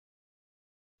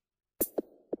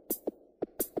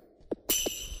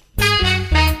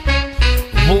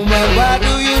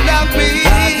love me?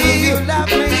 Why do you love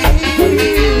me?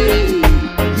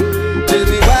 Tell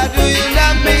me, why do you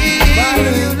love me? Why do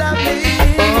you love me?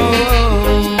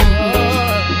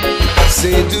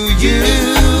 Say, do you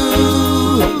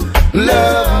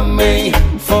love me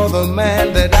for the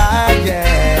man that I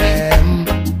am?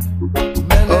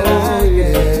 Oh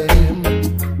yeah.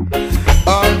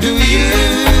 Or do you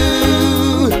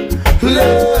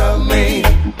love me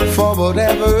for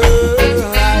whatever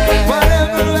I am?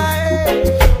 Whatever I am.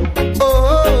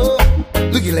 Oh,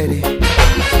 look at lady.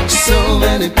 So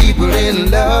many people in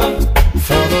love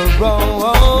for the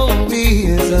wrong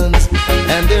reasons,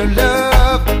 and their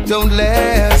love don't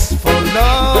last for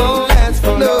long.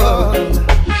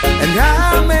 And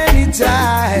how many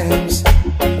times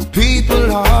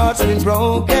people's hearts been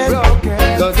broken,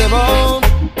 cause they've all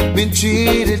been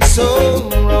treated so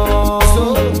wrong.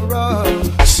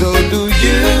 So do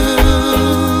you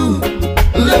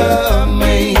love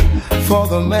me for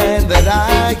the man that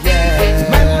I am?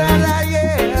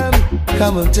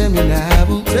 Come on, tell me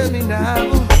now,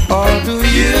 or do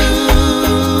you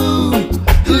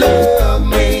love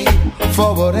me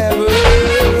for whatever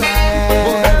I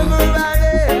am?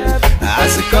 I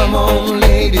said, come on,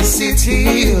 lady, sit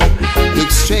here, look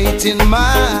straight in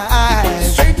my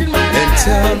eyes, and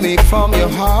tell me from your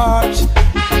heart.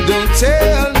 Don't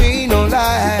tell me no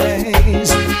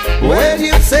lies. When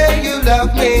you say you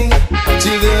love me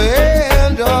till the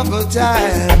end of the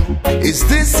time, is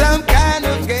this some kind